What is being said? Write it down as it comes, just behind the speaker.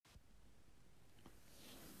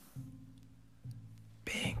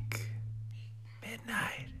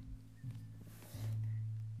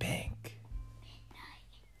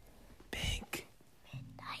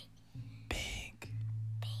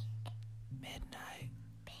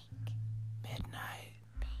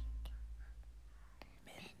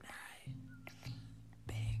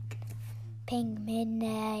Pink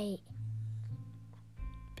Midnight.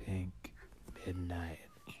 Pink Midnight.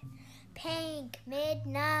 Pink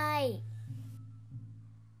Midnight.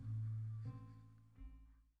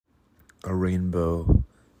 A rainbow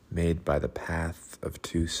made by the path of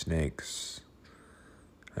two snakes.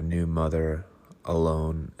 A new mother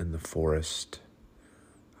alone in the forest.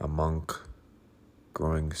 A monk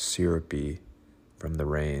growing syrupy from the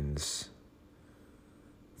rains,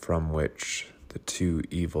 from which the two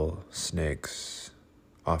evil snakes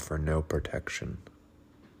offer no protection.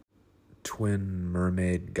 Twin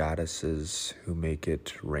mermaid goddesses who make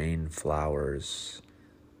it rain flowers,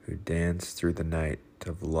 who dance through the night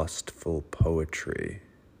of lustful poetry,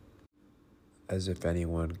 as if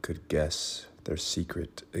anyone could guess their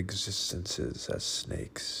secret existences as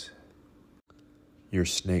snakes. Your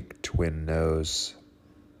snake twin knows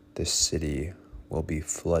this city will be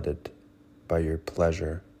flooded by your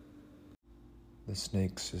pleasure. The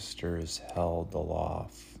snake sister is held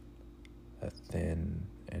aloft, a thin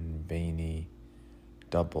and veiny,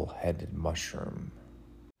 double-headed mushroom.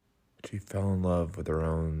 She fell in love with her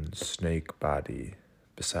own snake body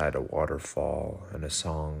beside a waterfall and a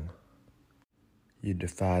song. You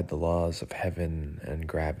defied the laws of heaven and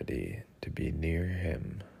gravity to be near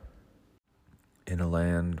him. In a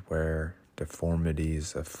land where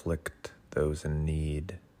deformities afflict those in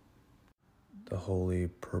need, the holy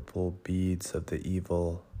purple beads of the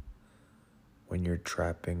evil, when you're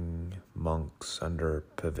trapping monks under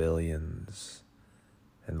pavilions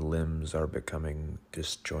and limbs are becoming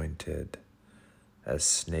disjointed as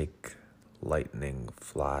snake lightning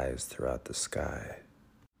flies throughout the sky.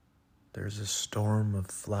 There's a storm of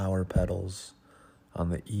flower petals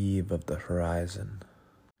on the eve of the horizon.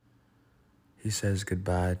 He says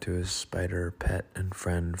goodbye to his spider pet and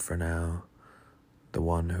friend for now, the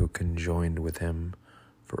one who conjoined with him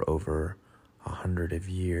for over 100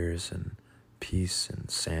 years in peace and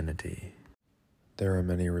sanity. There are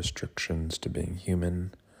many restrictions to being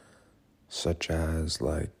human, such as,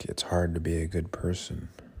 it's hard to be a good person.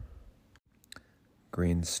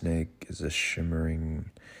 Green snake is a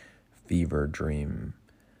shimmering fever dream,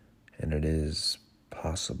 and it is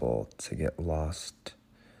possible to get lost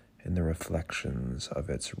in the reflections of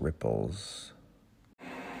its ripples.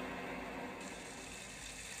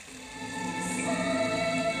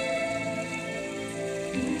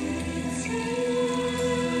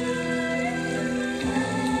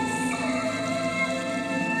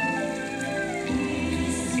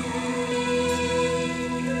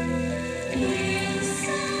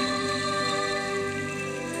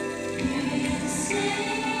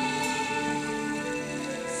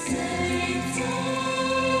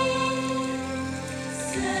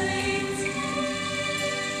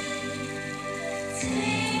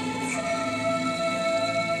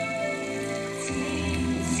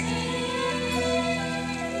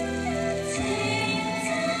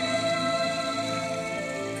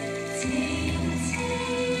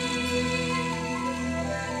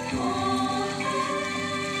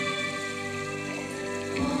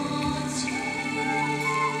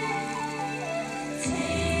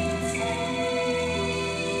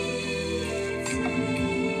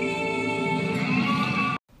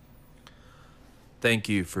 Thank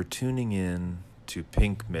you for tuning in to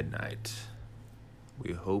Pink Midnight.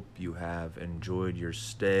 We hope you have enjoyed your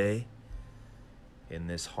stay in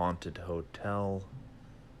this haunted hotel,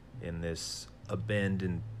 in this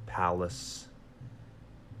abandoned palace,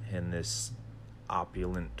 in this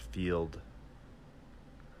opulent field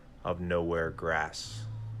of nowhere grass.